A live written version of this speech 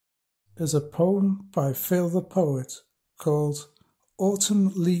is a poem by Philthepoet called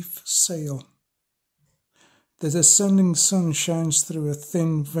Autumn Leaf Sail. The descending sun shines through a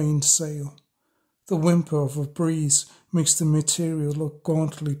thin veined sail. The whimper of a breeze makes the material look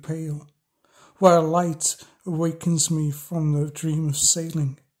gauntly pale, while light awakens me from the dream of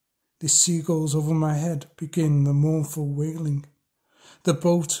sailing. The seagulls over my head begin the mournful wailing. The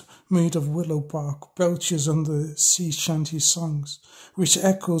boat, made of willow bark, belches under sea shanty songs, which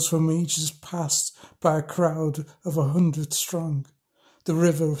echoes from ages past by a crowd of 100 strong. The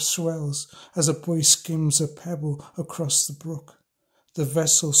river swells as a boy skims a pebble across the brook. The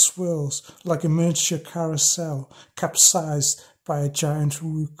vessel swirls like a miniature carousel capsized by a giant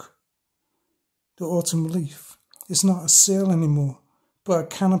rook. The autumn leaf is not a sail anymore, but a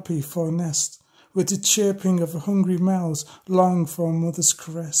canopy for a nest, with the chirping of hungry mouths longing for a mother's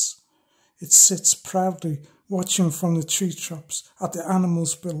caress. It sits proudly, watching from the treetops at the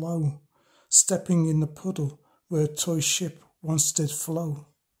animals below, stepping in the puddle where a toy ship once did flow.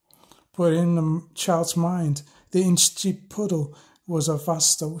 But in the child's mind, the inch-deep puddle was a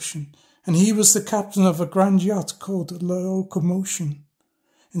vast ocean, and he was the captain of a grand yacht called Locomotion.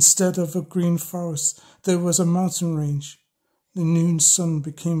 Instead of a green forest, there was a mountain range. The noon sun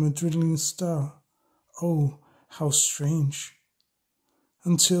became a drilling star. Oh, how strange.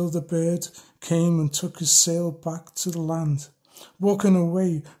 Until the bird came and took his sail back to the land, walking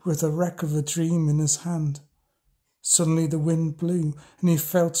away with the wreck of a dream in his hand. Suddenly the wind blew, and he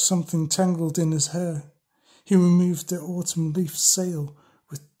felt something tangled in his hair. He removed the autumn leaf sail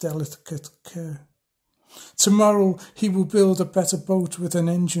with delicate care. Tomorrow he will build a better boat with an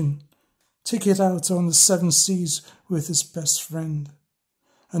engine, take it out on the 7 seas with his best friend.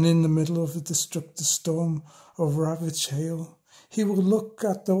 And in the middle of a destructive storm of ravaged hail, he will look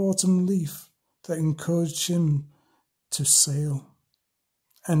at the autumn leaf that encouraged him to sail.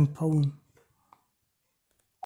 End poem.